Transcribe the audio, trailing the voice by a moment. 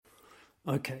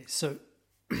Okay, so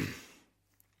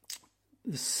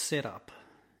the setup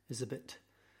is a bit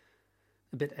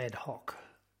ad hoc,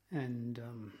 and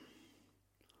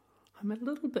I'm a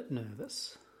little bit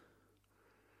nervous.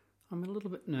 I'm a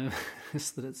little bit nervous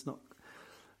that it's not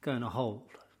going to hold.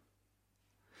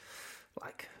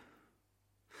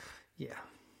 Yeah.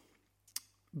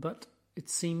 But it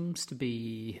seems to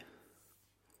be...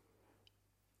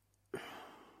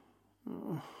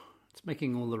 it's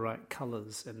making all the right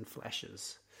colours and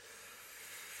flashes.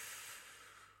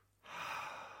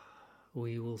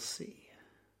 We will see.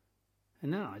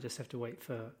 And now I just have to wait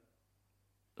for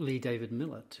Lee David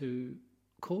Miller to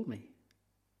call me.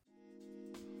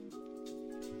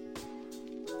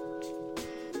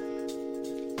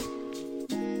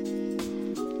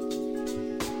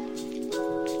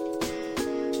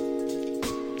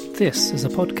 This is a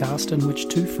podcast in which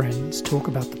two friends talk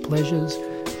about the pleasures,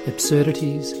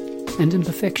 absurdities, and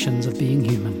imperfections of being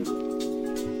human.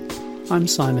 I'm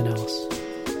Simon Ellis.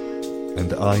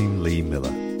 And I'm Lee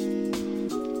Miller.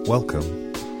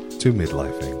 Welcome to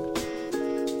Midlifing.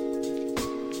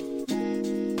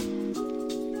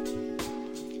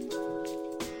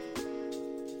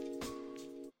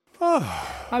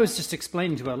 I was just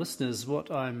explaining to our listeners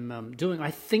what I'm doing. I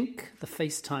think the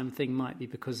FaceTime thing might be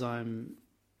because I'm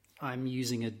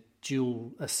using a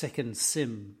second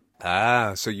SIM.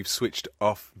 So you've switched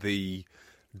off the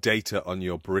data on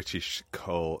your British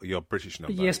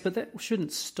number. Yes, but that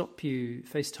shouldn't stop you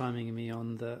FaceTiming me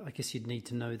on I guess you'd need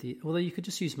to know although you could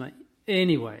just use my...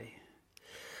 Anyway.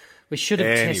 We should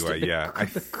have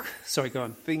tested... Sorry, go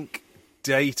on. I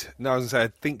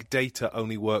think data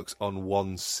only works on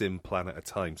one SIM plan at a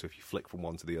time, so if you flick from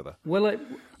one to the other. Well,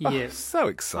 yes. So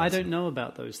exciting. I don't know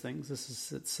about those things.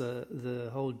 The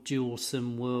whole dual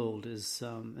SIM world is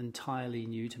entirely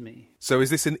new to me. So is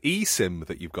this an eSIM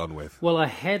that you've gone with? Well, I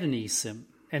had an eSIM,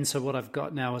 and so what I've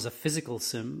got now is a physical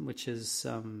SIM, which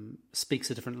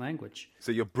speaks a different language.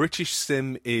 So your British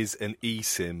SIM is an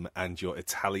eSIM, and your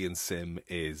Italian SIM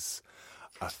is...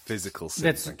 a physical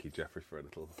SIM. Thank you, Jeffrey, for a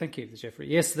little... Thank you, Jeffrey.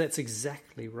 Yes, that's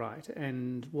exactly right.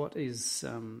 And what is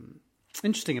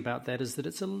interesting about that is that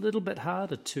it's a little bit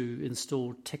harder to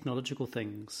install technological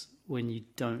things when you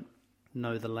don't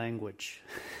know the language.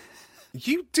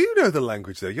 You do know the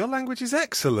language, though. Your language is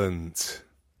excellent.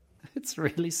 It's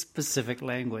really specific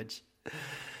language.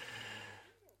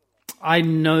 I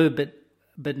know, but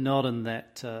not in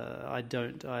that. I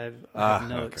don't. I have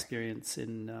no experience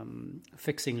in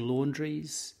fixing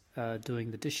laundries, doing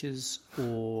the dishes,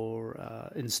 or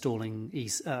installing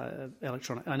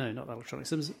electronic. I know, not electronic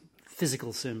sims,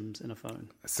 physical sims in a phone.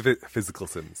 Physical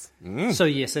sims. Mm. So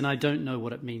yes, and I don't know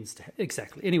what it means to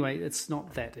exactly. Anyway, it's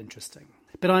not that interesting.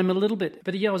 But I'm a little bit...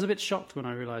 But yeah, I was a bit shocked when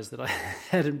I realised that I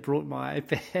hadn't brought my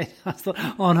iPad. I thought,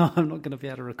 oh no, I'm not going to be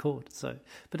able to record.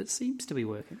 But it seems to be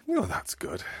working. Oh, that's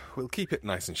good. We'll keep it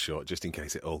nice and short, just in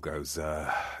case it all goes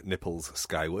nipples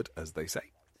skyward, as they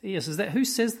say. Yes, who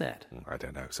says that? I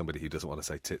don't know. Somebody who doesn't want to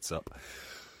say tits up.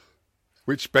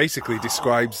 Which basically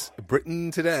describes Britain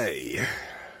today.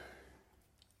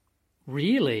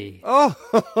 Really? Oh,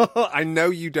 I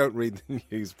know you don't read the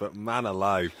news, but man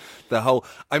alive.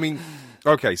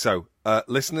 Okay, so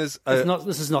listeners...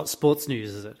 this is not sports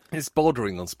news, is it? It's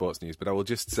bordering on sports news, but I will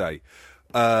just say,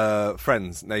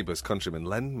 friends, neighbours, countrymen,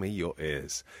 lend me your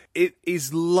ears. It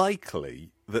is likely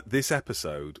that this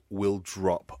episode will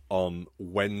drop on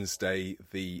Wednesday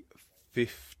the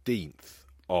 15th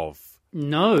of...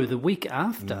 No, the week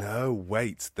after. No,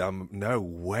 wait.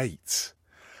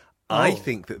 I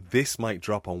think that this might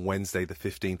drop on Wednesday the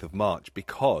 15th of March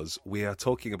because we are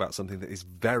talking about something that is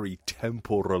very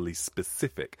temporally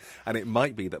specific. And it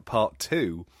might be that part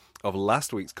 2 of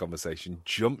last week's conversation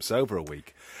jumps over a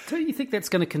week. Don't you think that's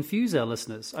going to confuse our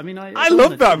listeners? I mean, I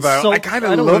love that, though. I kind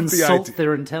of love the idea. Insult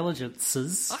their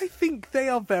intelligences. I think they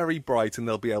are very bright and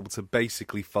they'll be able to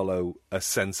basically follow a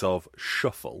sense of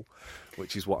shuffle,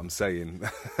 which is what I'm saying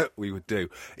we would do.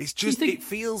 It's just, it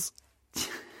feels...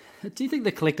 Do you think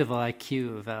the collective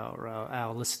IQ of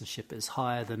our listenership is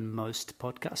higher than most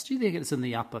podcasts? Do you think it's in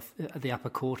the upper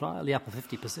quartile, the upper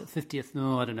 50th?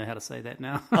 No, I don't know how to say that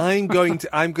now. I'm going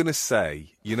to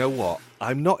say, you know what?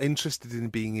 I'm not interested in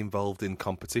being involved in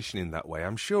competition in that way.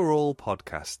 I'm sure all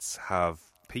podcasts have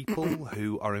people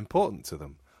who are important to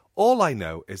them. All I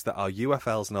know is that our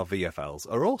UFLs and our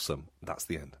VFLs are awesome. That's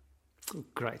the end.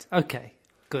 Great. Okay.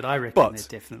 Good. I reckon they're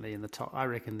definitely in the top. I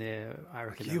reckon they're.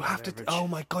 You have to. Average. Oh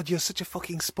my God! You're such a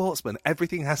fucking sportsman.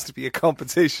 Everything has to be a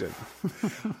competition.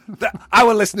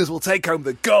 Our listeners will take home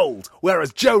the gold,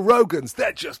 whereas Joe Rogan's,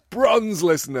 they're just bronze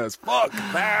listeners. Fuck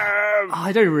them.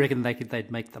 I don't reckon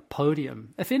they'd make the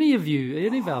podium. If any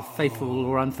of our faithful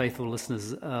or unfaithful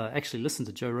listeners actually listen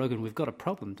to Joe Rogan, we've got a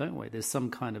problem, don't we? There's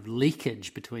some kind of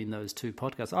leakage between those two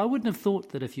podcasts. I wouldn't have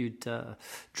thought that if you'd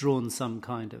drawn some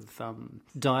kind of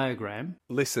diagram.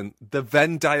 Listen, the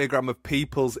Venn diagram of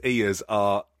people's ears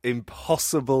are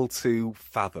impossible to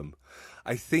fathom.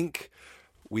 I think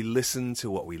we listen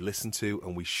to what we listen to,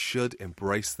 and we should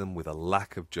embrace them with a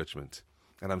lack of judgment.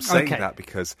 And I'm saying that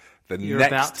because You're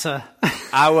next about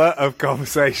hour of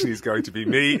conversation is going to be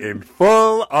me in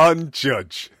full-on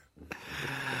judge.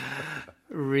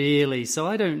 Really? So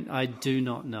I do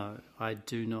not know. I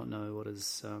do not know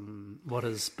what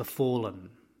has befallen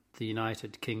the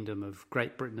United Kingdom of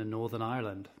Great Britain and Northern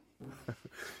Ireland.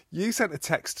 You sent a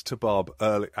text to Bob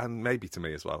early, and maybe to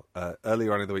me as well,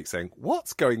 earlier on in the week saying,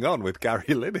 "What's going on with Gary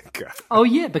Lineker?" Oh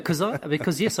yeah, because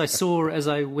yes, I saw as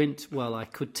I went. Well, I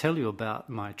could tell you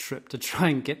about my trip to try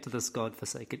and get to this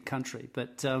godforsaken country,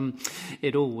 but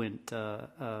it all went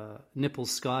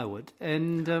nipples skyward.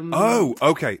 And oh,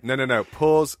 okay, no,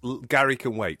 pause. Gary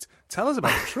can wait. Tell us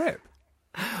about the trip.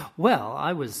 Well,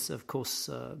 I was, of course,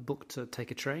 booked to take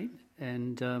a train,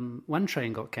 and one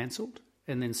train got cancelled.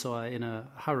 And then so I, in a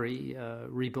hurry,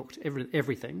 rebooked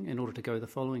everything in order to go the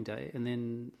following day. And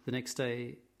then the next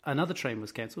day, another train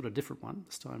was cancelled, a different one,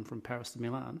 this time from Paris to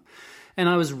Milan. And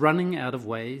I was running out of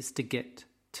ways to get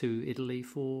to Italy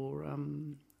for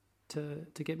to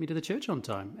get me to the church on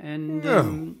time. And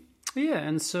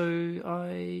and so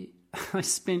I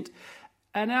spent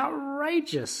an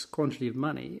outrageous quantity of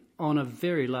money on a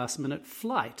very last-minute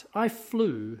flight. I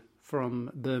flew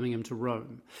from Birmingham to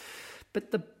Rome.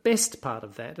 But the best part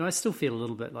of that, and I still feel a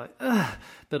little bit like,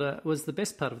 but was the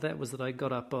best part of that was that I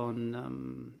got up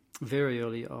on very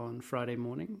early on Friday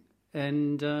morning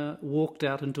and walked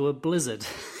out into a blizzard.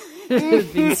 It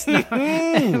had been snow.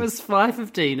 It was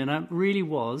 5:15, and it really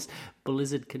was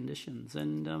blizzard conditions,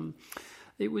 and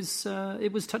it was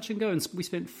touch and go. And we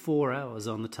spent 4 hours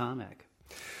on the tarmac.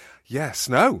 Yeah,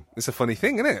 snow. It's a funny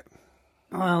thing, isn't it?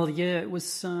 Well, yeah, it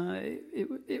was.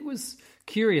 It was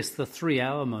curious, the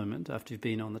 3-hour moment after you've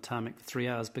been on the tarmac for 3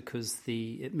 hours, because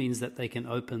it means that they can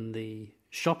open the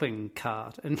shopping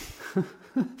cart and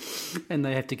and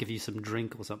they have to give you some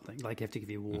drink or something, like you have to give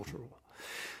you water.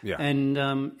 And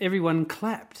everyone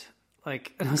clapped.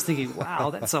 Like, and I was thinking, wow,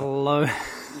 that's a low,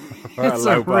 that's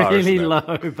a bar, really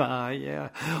low bar. Yeah,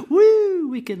 woo,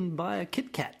 we can buy a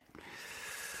Kit Kat.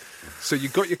 So you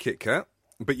got your Kit Kat.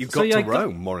 But you got to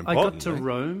Rome, more importantly. I got to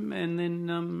Rome and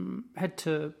then had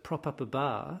to prop up a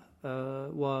bar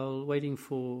while waiting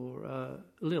for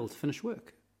Lil to finish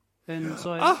work. And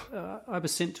so I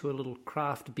was sent to a little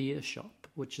craft beer shop,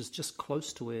 which is just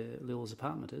close to where Lil's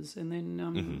apartment is. And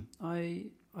then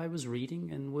I was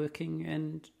reading and working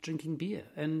and drinking beer.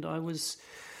 And I was...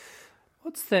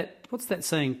 What's that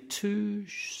saying? Two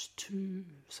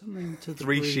something to the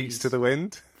 3 breeze. sheets to the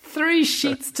wind? 3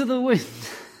 sheets to the wind.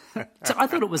 I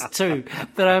thought it was 2,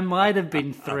 but I might have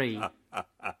been 3. In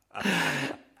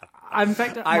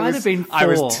fact, it might have been 4. I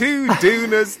was 2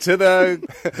 doonas to the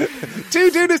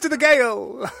 2 doonas to the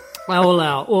gale. All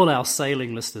our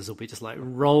sailing listeners will be just like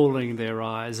rolling their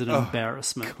eyes in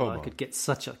embarrassment. I could get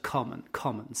such a common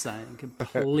saying,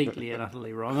 completely and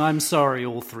utterly wrong. I'm sorry,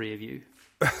 all 3 of you.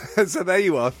 So there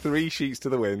you are, 3 sheets to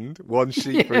the wind, 1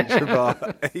 sheet for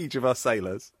each of our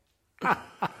sailors.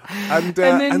 And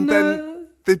then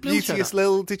the beauteous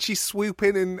Lil, did she swoop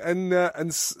in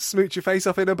and smooch your face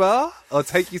off in a bar, or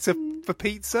take you for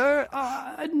pizza?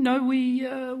 No,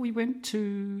 we went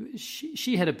to.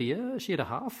 She had a beer. She had a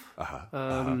half,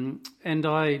 and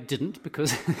I didn't,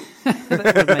 because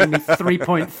that would have made me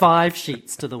 3.5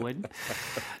 sheets to the wind.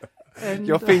 And,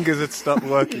 your fingers had stopped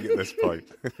working at this point.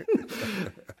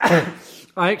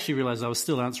 I actually realised I was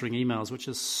still answering emails, which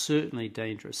is certainly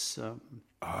dangerous.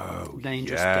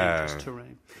 Dangerous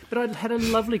terrain. But I'd had a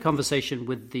lovely conversation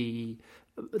with the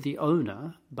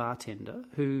owner, bartender,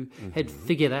 who had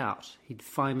he'd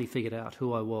finally figured out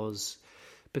who I was,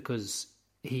 because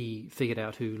he figured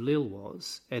out who Lil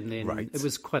was, and then it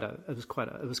was quite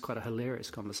a hilarious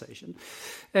conversation,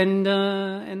 and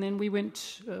then we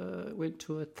went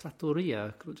to a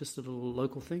trattoria, just a little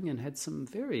local thing, and had some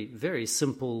very, very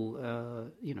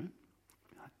simple,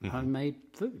 homemade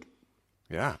food.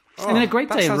 Yeah, and then a great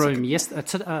day in Rome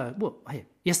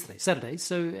yesterday, Saturday.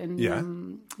 So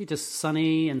it just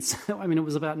sunny, and it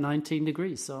was about 19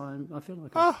 degrees. So I feel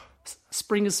like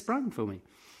spring has sprung for me.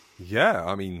 Yeah,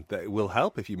 I mean, it will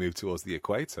help if you move towards the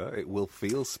equator. It will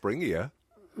feel springier.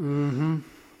 Mm-hmm.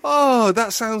 Oh,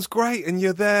 that sounds great. And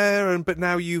you're there, but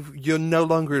now you're no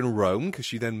longer in Rome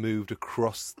because you then moved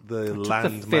across the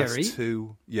land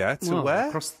to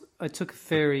where? I took a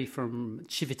ferry from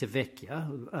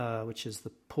Civitavecchia, which is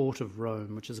the port of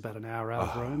Rome, which is about an hour out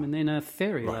of Rome, and then a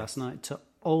ferry last night to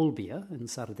Olbia in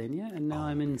Sardinia, and now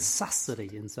I'm in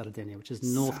Sassari in Sardinia, which is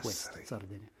northwest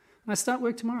Sardinia. And I start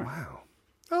work tomorrow. Wow.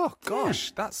 Oh,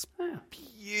 gosh, that's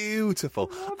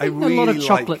beautiful. I've eaten a lot of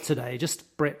chocolate today,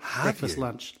 just breakfast,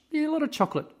 lunch. Yeah, a lot of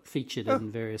chocolate featured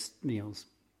in various meals.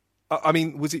 I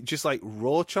mean, was it just like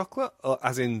raw chocolate? Or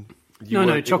as in...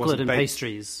 No, chocolate and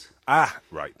pastries. Ah,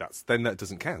 right, then that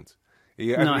doesn't count.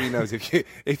 Everybody knows if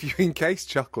you encase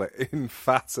chocolate in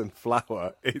fat and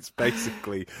flour, it's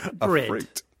basically a bread.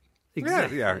 Fruit.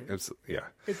 Exactly. Yeah. It's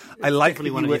I like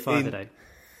definitely that one of your five a day.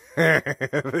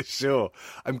 For sure.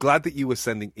 I'm glad that you were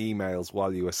sending emails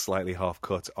while you were slightly half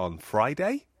cut on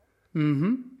Friday.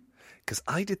 Mm-hmm. Because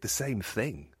I did the same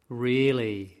thing.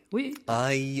 Really?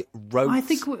 I wrote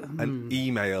an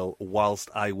email whilst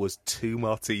I was 2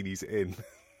 martinis in.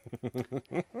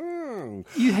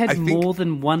 You had more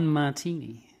than one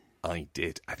martini. I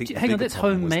did. Hang on, that's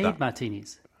homemade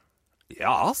martinis.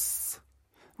 Yes.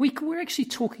 We're actually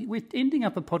talking. We're ending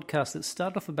up a podcast that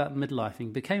started off about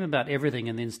midlifing, became about everything,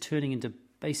 and then is turning into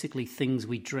basically things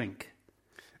we drink.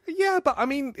 Yeah, but I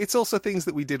mean, it's also things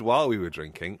that we did while we were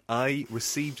drinking. I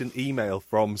received an email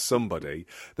from somebody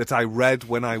that I read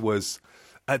when I was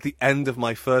at the end of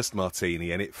my first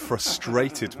martini, and it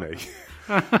frustrated me.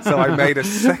 So I made a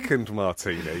second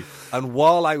martini, and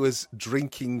while I was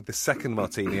drinking the second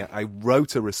martini, I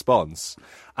wrote a response,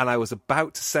 and I was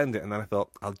about to send it, and then I thought,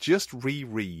 I'll just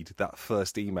reread that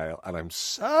first email, and I'm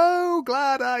so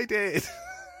glad I did.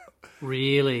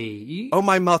 Really?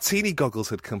 My martini goggles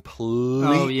had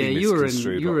completely you were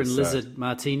in lizard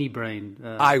martini brain.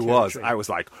 I was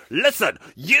like, listen,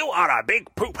 you are a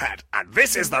big poop head, and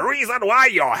this is the reason why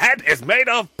your head is made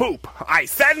of poop. I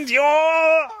send you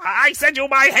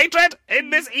my hatred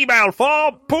in this email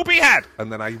for poopy head.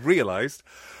 And then I realised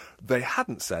they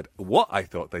hadn't said what I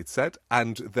thought they'd said,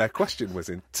 and their question was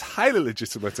entirely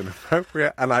legitimate and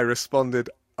appropriate, and I responded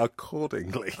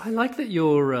accordingly. I like that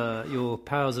your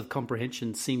powers of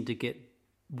comprehension seem to get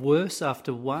worse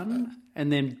after one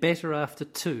and then better after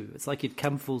two. It's like you'd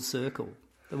come full circle.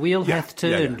 The wheel hath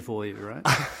turned for you, right?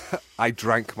 I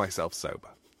drank myself sober.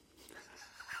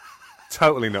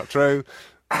 Totally not true.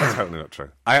 Totally not true.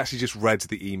 I actually just read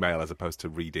the email as opposed to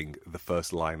reading the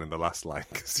first line and the last line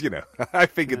because, I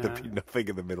figured the thing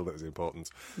in the middle that was important.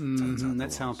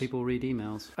 That's how people read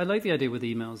emails. I like the idea with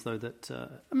emails, though, that,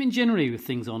 generally with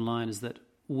things online is that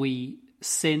we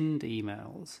send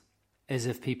emails as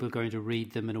if people are going to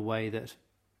read them in a way that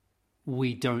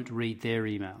we don't read their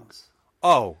emails.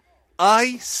 Oh,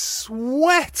 I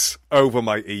sweat over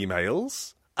my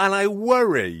emails and I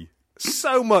worry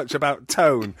so much about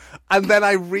tone, and then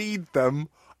I read them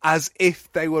as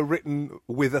if they were written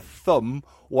with a thumb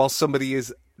while somebody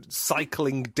is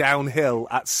cycling downhill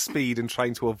at speed and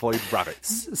trying to avoid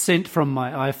rabbits. Sent from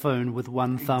my iPhone with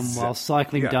one thumb while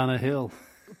cycling down a hill.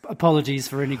 Apologies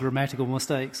for any grammatical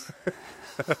mistakes.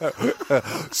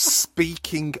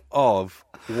 Speaking of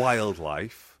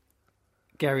wildlife...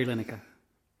 Gary Lineker.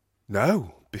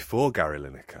 No, before Gary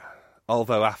Lineker.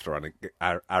 Although after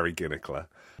Ari Ginnickler.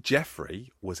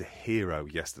 Jeffrey was a hero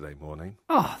yesterday morning.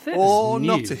 Oh, that or is news.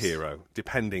 Not a hero,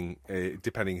 depending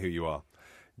who you are.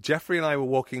 Jeffrey and I were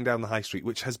walking down the high street,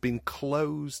 which has been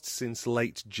closed since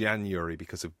late January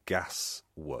because of gas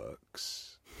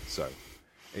works. So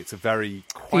it's a very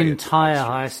quiet the entire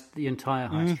high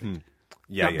street.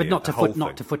 Yeah, but not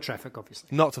to foot traffic, obviously.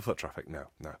 Not to foot traffic, no.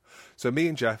 So me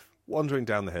and Jeff wandering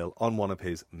down the hill on one of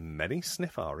his many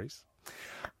sniffaris,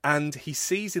 and he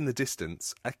sees in the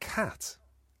distance a cat.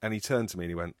 And he turned to me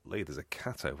and he went, Lee, there's a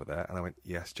cat over there. And I went,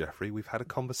 yes, Jeffrey, we've had a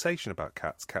conversation about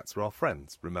cats. Cats are our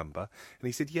friends, remember? And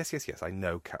he said, yes, I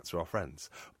know cats are our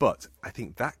friends. But I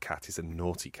think that cat is a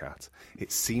naughty cat.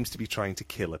 It seems to be trying to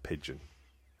kill a pigeon.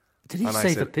 Did he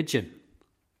save a pigeon?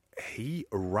 He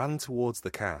ran towards the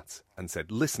cat and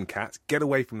said, listen, cat, get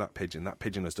away from that pigeon. That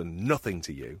pigeon has done nothing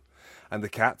to you. And the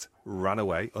cat ran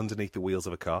away underneath the wheels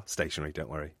of a car. Stationary, don't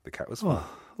worry. The cat was fine.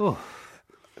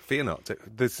 Fear not.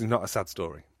 This is not a sad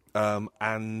story.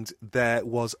 And there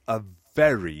was a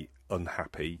very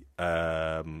unhappy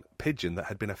pigeon that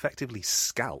had been effectively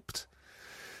scalped.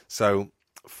 So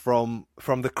from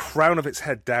the crown of its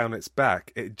head down its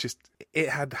back, it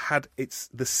had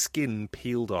the skin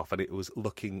peeled off, and it was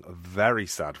looking very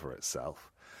sad for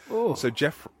itself. So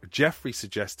Jeffrey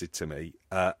suggested to me,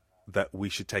 that we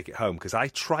should take it home, because I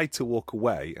tried to walk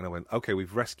away and I went, okay,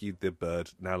 we've rescued the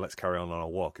bird, now let's carry on our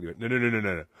walk. And he went,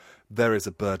 no. There is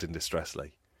a bird in distress,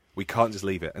 Lee. We can't just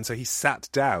leave it. And so he sat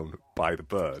down by the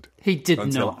bird. He did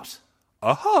not.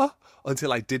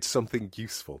 Until I did something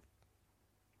useful.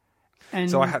 And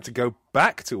so I had to go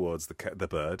back towards the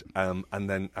bird, and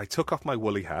then I took off my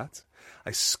woolly hat.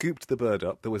 I scooped the bird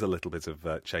up. There was a little bit of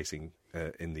chasing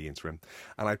in the interim,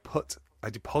 and I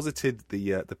deposited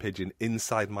the pigeon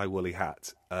inside my woolly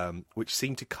hat, which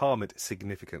seemed to calm it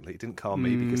significantly. It didn't calm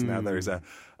me because now there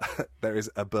is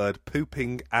a bird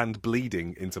pooping and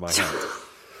bleeding into my hat.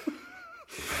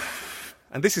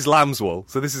 And this is lamb's wool,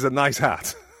 so this is a nice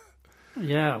hat.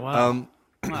 Yeah, wow.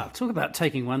 Wow, talk about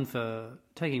taking one for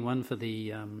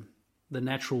the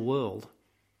natural world.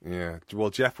 Yeah,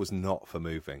 well, Jeff was not for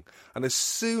moving, and as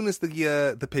soon as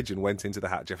the pigeon went into the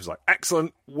hat, Jeff was like,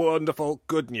 "Excellent, wonderful,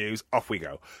 good news, off we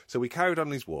go." So we carried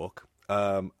on his walk,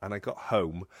 and I got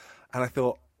home, and I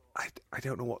thought, I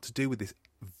don't know what to do with this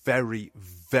very,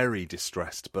 very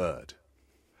distressed bird.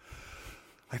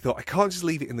 I thought, I can't just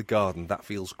leave it in the garden. That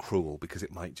feels cruel because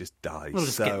it might just die.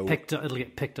 It'll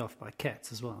get picked off by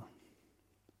cats as well.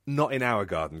 Not in our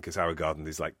garden, because our garden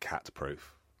is like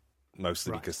cat-proof.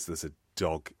 Mostly Right. because there's a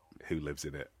dog who lives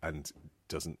in it and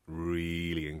doesn't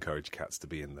really encourage cats to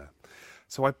be in there.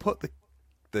 So I put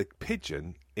the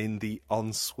pigeon in the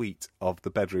ensuite of the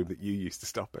bedroom that you used to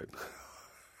stop in.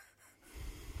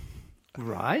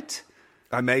 Right.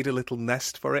 I made a little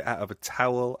nest for it out of a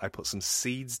towel. I put some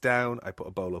seeds down. I put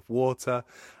a bowl of water.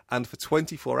 And for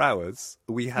 24 hours,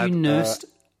 we had You nursed...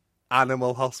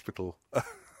 animal hospital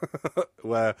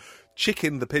where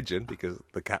Chicken the pigeon, because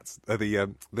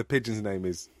the pigeon's name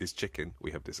is Chicken,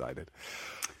 we have decided.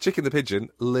 Chicken the pigeon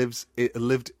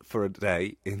lived for a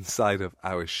day inside of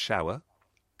our shower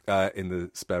in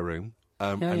the spare room.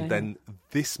 Then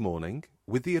this morning,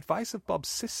 with the advice of Bob's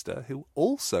sister, who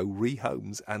also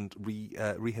rehomes and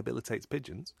rehabilitates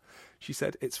pigeons, she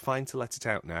said it's fine to let it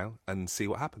out now and see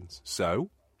what happens.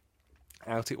 So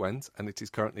out it went, and it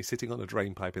is currently sitting on a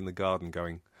drain pipe in the garden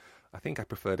going, I think I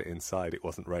preferred it inside. It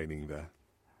wasn't raining there.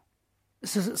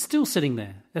 So it's still sitting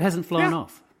there. It hasn't flown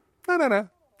off. No.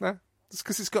 It's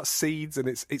because it's got seeds and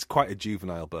it's quite a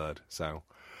juvenile bird. So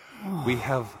we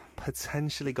have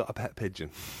potentially got a pet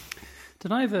pigeon.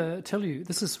 Did I ever tell you,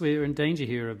 we're in danger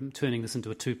here of turning this into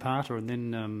a two-parter, and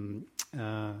then,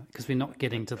 because we're not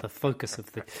getting to the focus of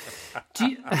the...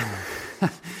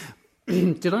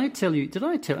 Did I tell,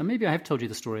 maybe I have told you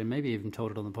the story, and maybe even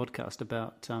told it on the podcast,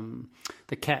 about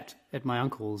the cat at my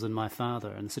uncle's and my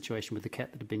father, and the situation with the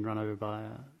cat that had been run over by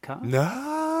a car?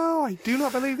 No, I do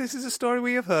not believe this is a story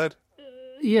we have heard.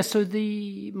 Yeah, so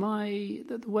the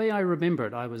way I remember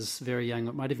it, I was very young,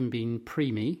 it might have even been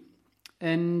pre-me,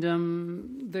 and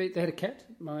they had a cat,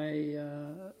 my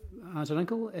aunt and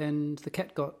uncle, and the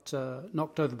cat got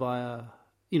knocked over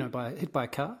hit by a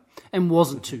car, and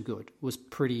wasn't too good. Was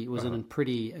in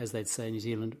pretty, as they'd say in New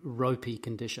Zealand, ropey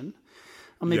condition.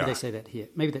 Or maybe they say that here.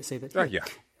 Maybe they say that here. Yeah.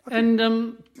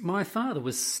 And my father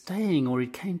was staying, or he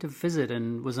came to visit,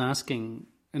 and was asking,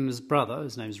 and his brother,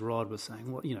 his name's Rod, was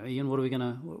saying, Ian, what are we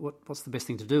what's the best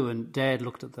thing to do? And Dad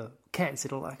looked at the cat and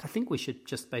said, I think we should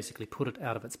just basically put it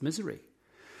out of its misery.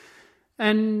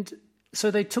 And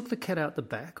so they took the cat out the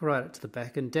back, right up to the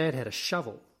back, and Dad had a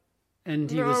shovel,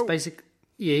 and he was basically,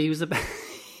 he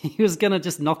was going to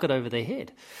just knock it over their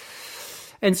head.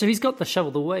 And so he's got the shovel.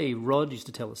 The way Rod used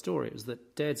to tell the story was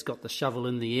that Dad's got the shovel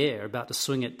in the air, about to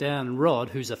swing it down. And Rod,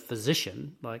 who's a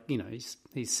physician, he's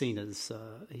seen as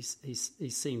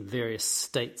he's seen various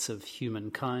states of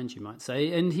humankind, you might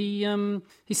say. And he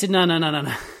said no.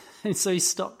 And so he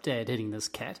stopped Dad hitting this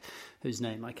cat, whose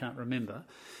name I can't remember,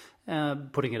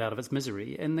 putting it out of its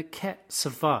misery. And the cat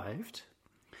survived,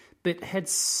 but had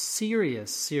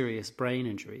serious brain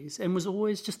injuries, and was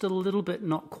always just a little bit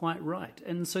not quite right.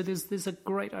 And so I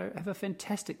have a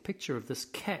fantastic picture of this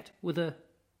cat with a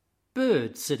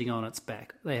bird sitting on its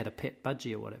back. They had a pet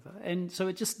budgie or whatever, and so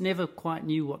it just never quite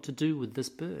knew what to do with this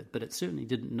bird, but it certainly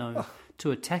didn't know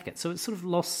to attack it. So it sort of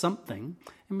lost something,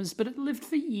 but it lived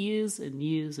for years and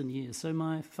years and years. So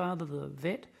my father, the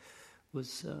vet,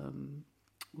 was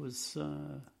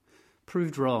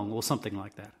proved wrong, or something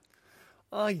like that.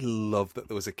 I love that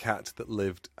there was a cat that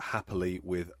lived happily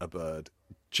with a bird.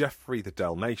 Jeffrey the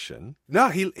Dalmatian. No,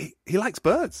 he likes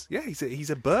birds. Yeah, he's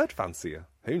a bird fancier.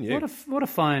 Who knew? What a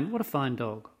fine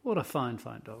dog. What a fine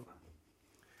dog.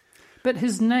 But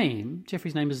Jeffrey's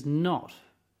name is not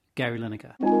Gary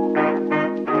Lineker.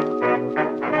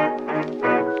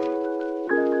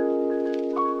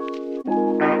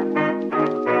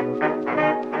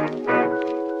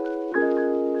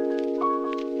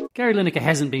 Gary Gary Lineker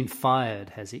hasn't been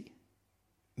fired, has he?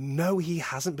 No, he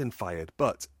hasn't been fired,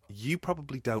 but you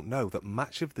probably don't know that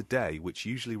Match of the Day, which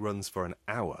usually runs for an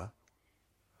hour,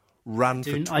 ran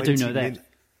for 20 minutes. I do know that.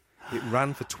 It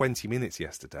ran for 20 minutes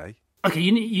yesterday.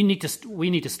 Okay, we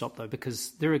need to stop, though,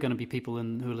 because there are going to be people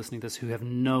who are listening to this who have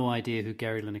no idea who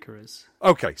Gary Lineker is.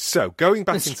 Okay, so going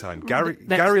back in time, Gary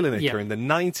Lineker in the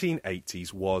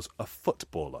 1980s was a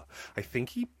footballer. I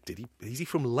think is he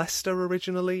from Leicester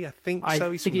originally? I think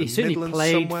so. He's from the certainly Midlands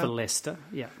played somewhere. for Leicester,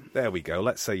 yeah. There we go,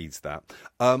 let's say he's that.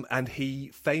 And he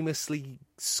famously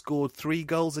scored 3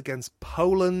 goals against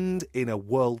Poland in a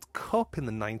World Cup in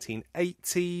the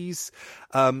 1980s.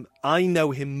 I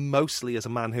know him mostly as a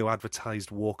man who advertised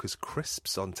Walker's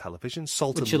Crisps on television,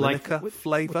 salt and Lineker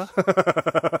flavour.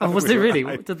 Oh, was there really?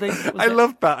 Did they? I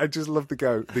love that. I just love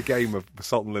the game of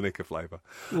salt and Lineker flavour.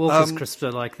 Walker's Crisps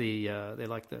are like they're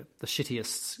like the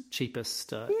shittiest,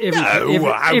 cheapest.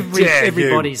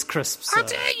 Everybody's crisps. How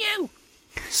dare you?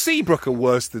 Seabrook are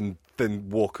worse than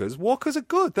Walker's. Walker's are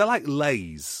good. They're like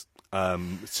Lay's. To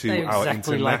They're our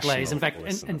exactly international like Lay's.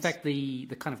 In fact, the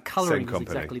kind of colouring is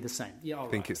exactly the same. Yeah, I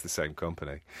think it's the same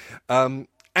company.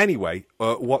 Anyway,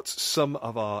 what some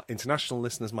of our international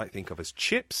listeners might think of as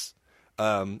chips,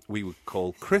 we would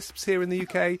call crisps here in the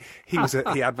UK. He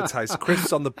advertised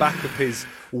crisps on the back of his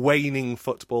waning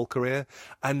football career,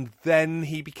 and then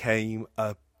he became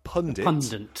a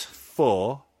pundit.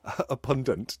 For a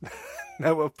pundit.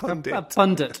 No, a pundit. A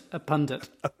pundit.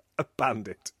 A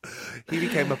bandit. He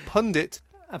became a pundit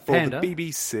for the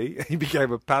BBC. He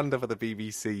became a panda for the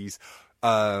BBC's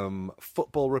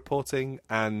football reporting,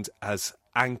 and has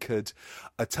anchored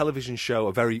a television show,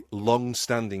 a very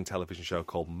long-standing television show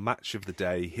called Match of the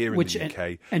Day here in the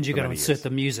UK. And you're going to insert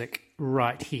the music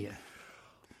right here.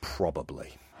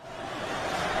 Probably.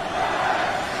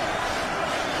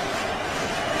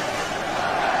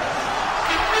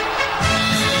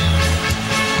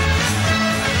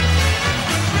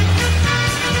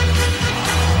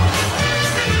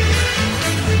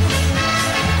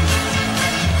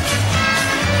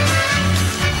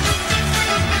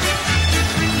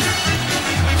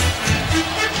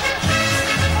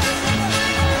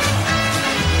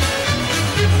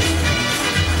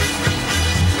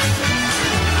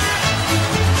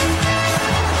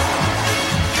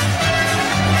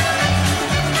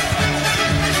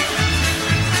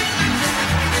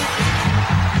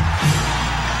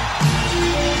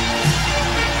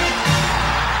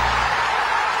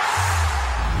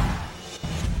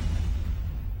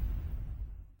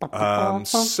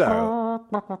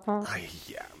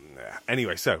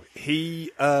 Anyway, so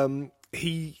he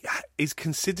is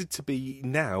considered to be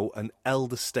now an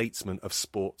elder statesman of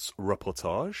sports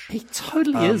reportage. He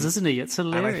totally is, isn't he? It's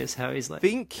hilarious how he's like. I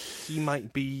think he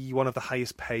might be one of the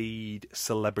highest paid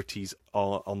celebrities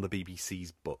on the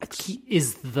BBC's books. He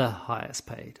is the highest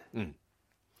paid.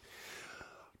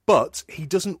 But he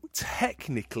doesn't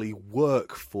technically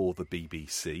work for the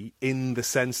BBC in the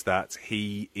sense that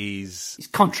he's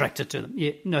contracted to them.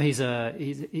 Yeah, no, he's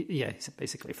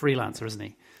basically a freelancer, isn't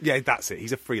he? Yeah, that's it.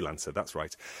 He's a freelancer. That's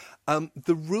right.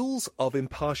 The rules of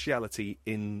impartiality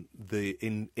in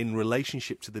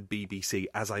relationship to the BBC,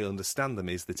 as I understand them,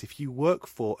 is that if you work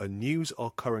for a news or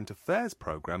current affairs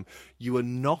programme, you are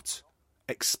not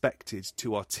expected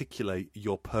to articulate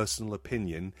your personal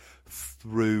opinion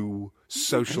through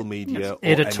social media or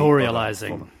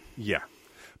editorializing. Yeah,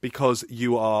 because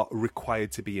you are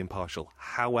required to be impartial.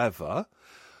 However,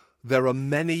 there are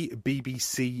many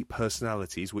BBC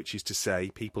personalities, which is to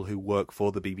say people who work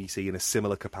for the BBC in a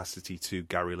similar capacity to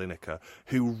Gary Lineker,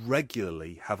 who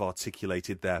regularly have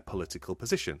articulated their political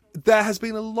position. There has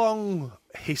been a long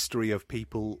history of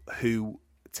people who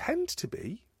tend to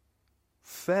be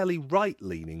fairly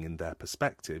right-leaning in their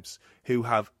perspectives, who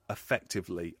have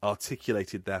effectively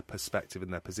articulated their perspective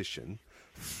and their position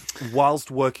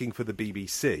whilst working for the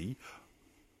BBC,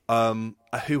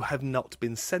 who have not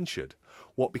been censured.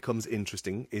 What becomes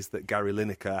interesting is that Gary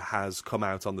Lineker has come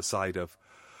out on the side of,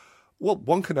 well,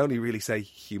 one can only really say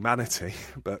humanity,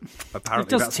 but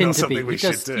apparently that's not something we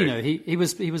should do. You know, he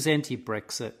was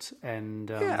anti-Brexit,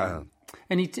 and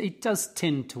he does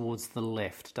tend towards the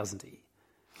left, doesn't he?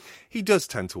 He does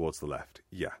tend towards the left,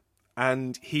 yeah.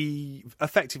 And he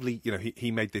effectively, you know,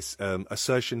 he made this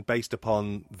assertion based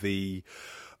upon the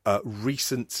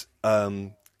recent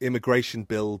immigration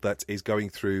bill that is going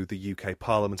through the UK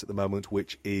Parliament at the moment,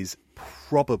 which is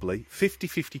probably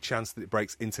 50-50 chance that it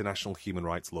breaks international human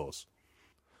rights laws.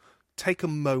 Take a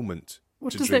moment.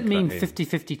 What does that mean,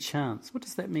 50-50 chance? What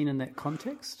does that mean in that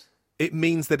context? It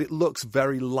means that it looks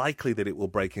very likely that it will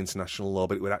break international law,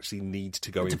 but it would actually need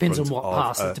to go in front of...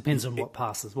 It depends on what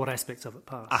passes. What aspects of it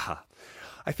pass.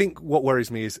 I think what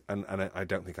worries me is, and I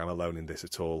don't think I'm alone in this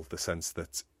at all, the sense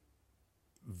that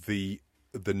the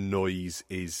noise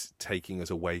is taking us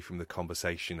away from the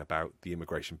conversation about the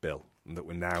immigration bill, and that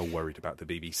we're now worried about the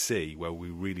BBC, where we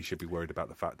really should be worried about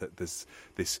the fact that there's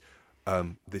this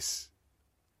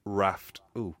raft.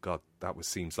 Oh God,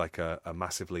 seems like a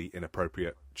massively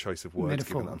inappropriate choice of words,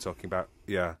 metaphor. given that I'm talking about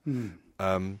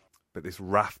but this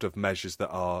raft of measures that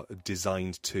are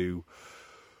designed to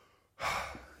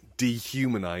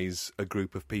dehumanize a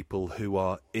group of people who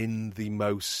are in the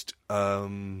most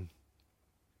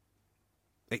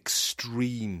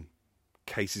extreme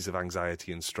cases of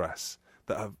anxiety and stress,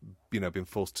 that have been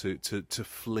forced to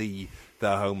flee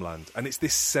their homeland. And it's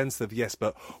this sense of, yes,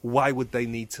 but why would they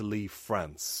need to leave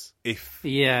France if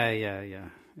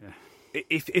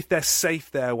if they're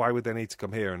safe there? Why would they need to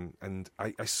come here? And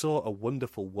I saw a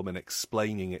wonderful woman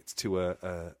explaining it to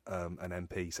an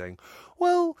MP, saying,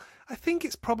 well, I think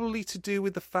it's probably to do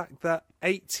with the fact that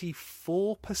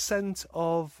 84%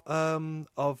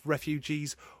 of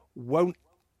refugees won't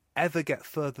ever get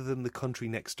further than the country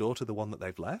next door to the one that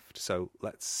they've left. So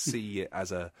let's see it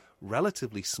as a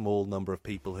relatively small number of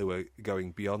people who are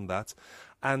going beyond that.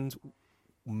 And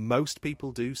most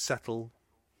people do settle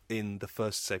in the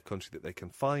first safe country that they can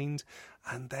find.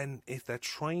 And then if they're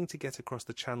trying to get across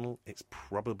the channel, it's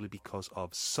probably because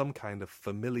of some kind of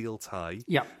familial tie.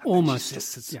 Yeah, almost.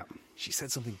 She said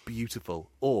something beautiful.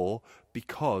 Or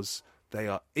because they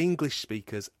are English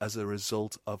speakers as a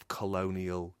result of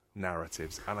colonial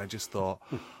narratives. And I just thought,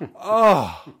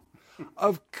 oh,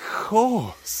 of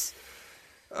course.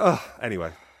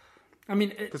 Anyway. I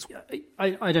mean,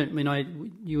 I don't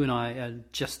mean, you and I are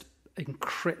just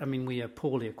we are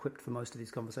poorly equipped for most of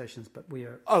these conversations, but we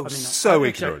are.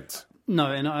 Ignorant.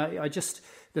 No, and I just,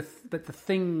 but the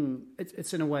thing,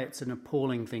 it's in a way, it's an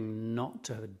appalling thing not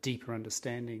to have a deeper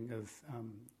understanding of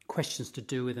questions to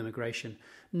do with immigration,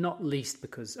 not least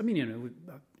because,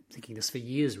 thinking this for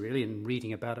years, really, and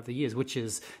reading about it for years, which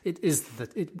is it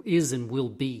is and will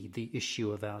be the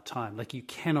issue of our time. Like, you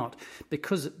cannot,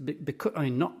 because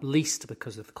not least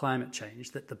because of climate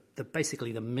change, that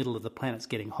basically the middle of the planet's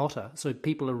getting hotter, so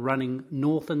people are running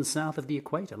north and south of the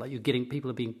equator. Like, people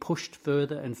are being pushed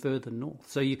further and further north.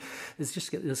 So there's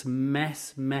just this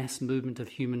mass movement of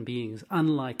human beings,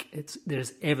 unlike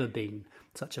there's ever been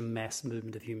such a mass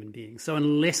movement of human beings. So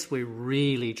unless we're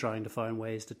really trying to find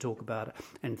ways to talk about it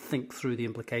and think through the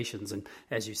implications, and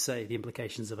as you say, the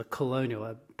implications of a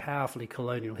powerfully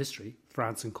colonial history,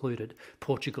 France included,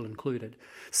 Portugal included,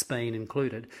 Spain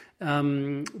included,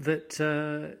 that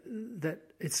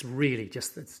it's really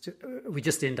we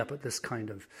just end up at this kind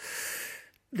of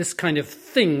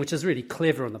thing, which is really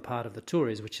clever on the part of the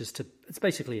Tories, which is it's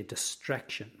basically a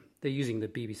distraction. They're using the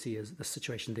BBC as the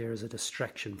situation there as a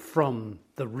distraction from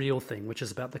the real thing, which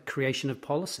is about the creation of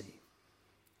policy.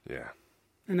 Yeah.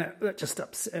 And that just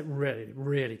it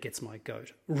really gets my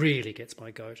goat. Really gets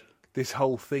my goat. This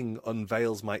whole thing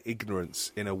unveils my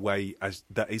ignorance in a way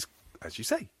that is, as you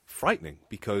say, frightening,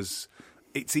 because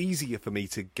it's easier for me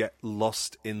to get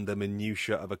lost in the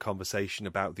minutiae of a conversation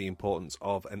about the importance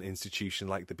of an institution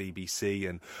like the BBC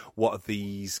and what are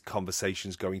these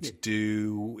conversations going to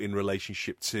do in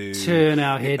relationship to... Turn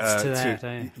our heads to that,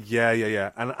 eh?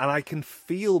 Yeah. And I can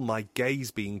feel my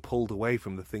gaze being pulled away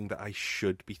from the thing that I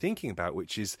should be thinking about,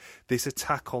 which is this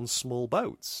attack on small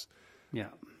boats. Yeah.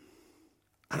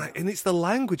 And it's the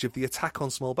language of the attack on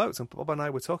small boats. And Bob and I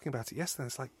were talking about it yesterday.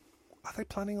 It's like, are they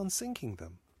planning on sinking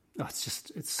them? Oh,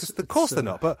 of course they're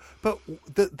not. But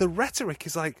the rhetoric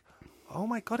is like, oh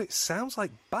my God, it sounds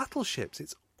like battleships.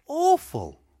 It's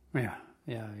awful. Yeah.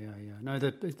 No,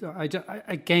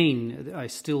 I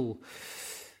still,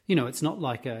 it's not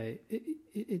like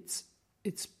it's.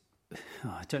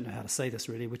 I don't know how to say this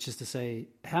really, which is to say,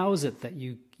 how is it that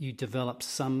you develop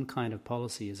some kind of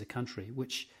policy as a country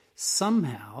which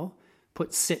somehow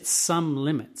sets some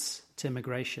limits to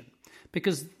immigration?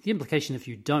 Because the implication, if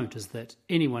you don't, is that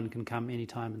anyone can come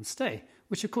anytime and stay,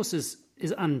 which of course is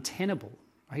untenable.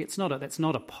 Right? That's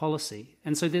not a policy,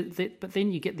 and so but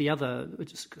then you get the other,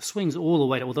 which swings all the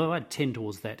way. Although I'd tend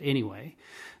towards that anyway,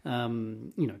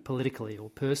 politically or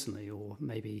personally or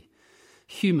maybe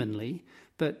humanly.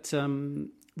 But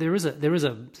there is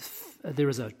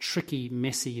a tricky,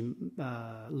 messy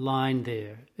line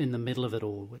there in the middle of it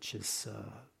all, which is.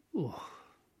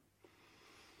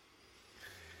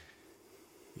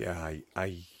 Yeah,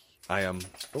 I am.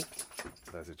 Oh,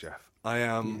 there's a Jeff. I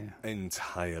am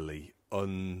entirely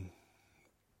unprepared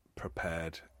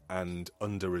and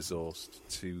under-resourced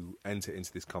to enter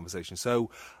into this conversation. So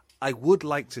I would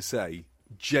like to say,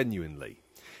 genuinely,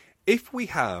 If we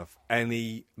have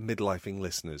any midlifing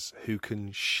listeners who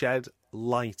can shed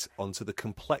light onto the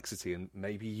complexity, and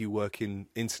maybe you work in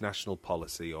international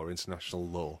policy or international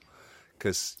law,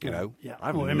 because, I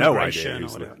have no idea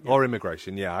who's or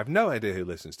immigration, I have no idea who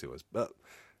listens to us. But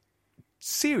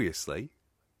seriously,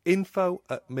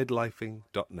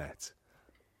 info@midlifing.net.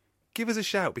 Give us a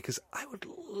shout, because I would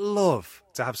love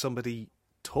to have somebody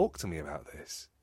talk to me about this.